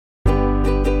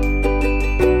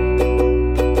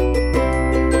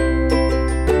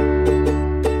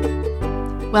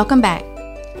Welcome back.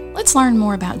 Let's learn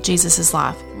more about Jesus'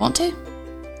 life. Want to?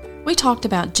 We talked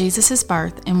about Jesus'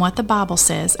 birth and what the Bible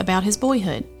says about his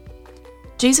boyhood.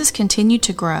 Jesus continued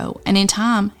to grow, and in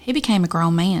time, he became a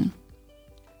grown man.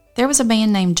 There was a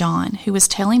man named John who was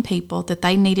telling people that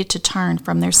they needed to turn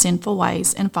from their sinful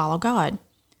ways and follow God.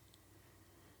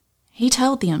 He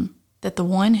told them that the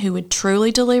one who would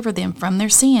truly deliver them from their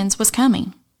sins was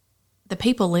coming. The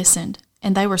people listened,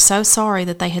 and they were so sorry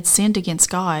that they had sinned against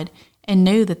God and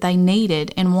knew that they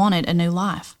needed and wanted a new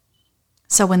life.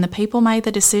 So when the people made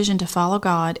the decision to follow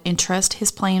God and trust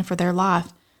his plan for their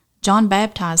life, John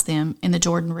baptized them in the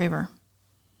Jordan River.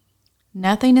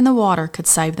 Nothing in the water could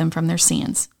save them from their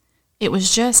sins. It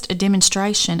was just a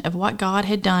demonstration of what God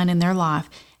had done in their life,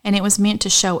 and it was meant to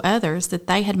show others that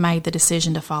they had made the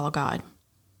decision to follow God.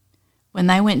 When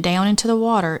they went down into the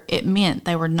water, it meant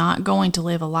they were not going to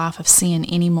live a life of sin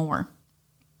anymore.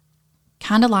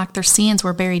 Kind of like their sins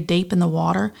were buried deep in the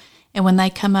water, and when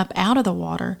they come up out of the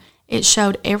water, it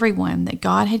showed everyone that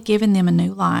God had given them a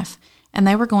new life, and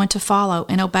they were going to follow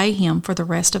and obey him for the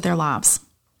rest of their lives.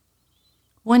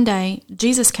 One day,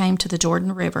 Jesus came to the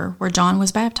Jordan River where John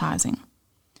was baptizing.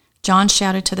 John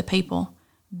shouted to the people,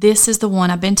 "This is the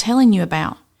one I've been telling you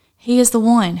about. He is the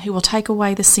one who will take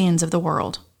away the sins of the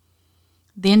world."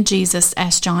 Then Jesus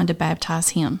asked John to baptize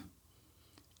him.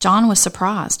 John was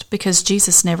surprised because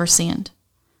Jesus never sinned.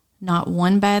 Not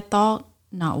one bad thought,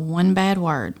 not one bad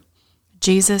word.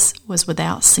 Jesus was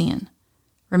without sin.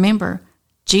 Remember,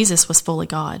 Jesus was fully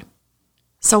God.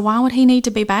 So why would he need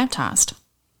to be baptized?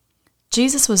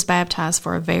 Jesus was baptized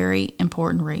for a very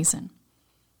important reason.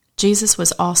 Jesus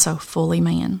was also fully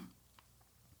man.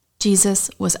 Jesus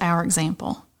was our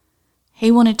example. He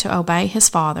wanted to obey his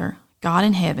Father, God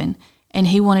in heaven, and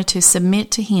he wanted to submit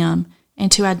to him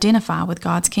and to identify with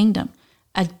God's kingdom,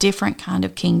 a different kind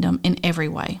of kingdom in every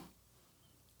way.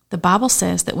 The Bible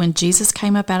says that when Jesus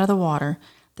came up out of the water,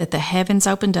 that the heavens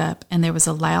opened up and there was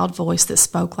a loud voice that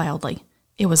spoke loudly.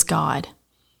 It was God.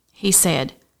 He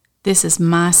said, "This is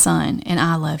my Son, and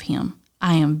I love him.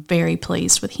 I am very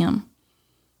pleased with him."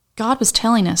 God was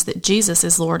telling us that Jesus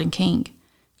is Lord and King.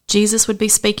 Jesus would be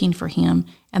speaking for him,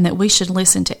 and that we should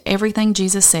listen to everything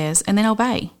Jesus says and then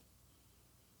obey.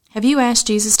 Have you asked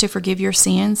Jesus to forgive your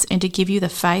sins and to give you the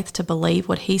faith to believe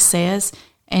what he says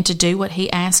and to do what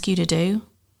he asks you to do?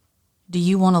 Do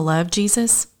you want to love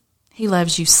Jesus? He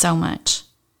loves you so much.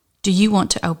 Do you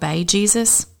want to obey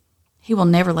Jesus? He will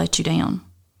never let you down.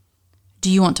 Do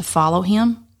you want to follow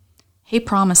him? He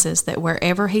promises that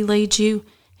wherever he leads you,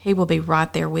 he will be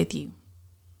right there with you.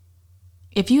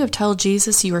 If you have told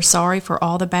Jesus you are sorry for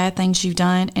all the bad things you've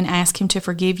done and ask him to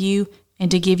forgive you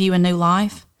and to give you a new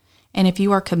life, and if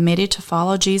you are committed to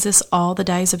follow Jesus all the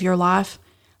days of your life,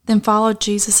 then follow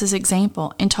Jesus'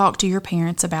 example and talk to your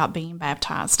parents about being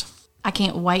baptized. I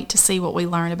can't wait to see what we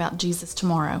learn about Jesus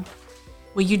tomorrow.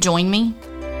 Will you join me?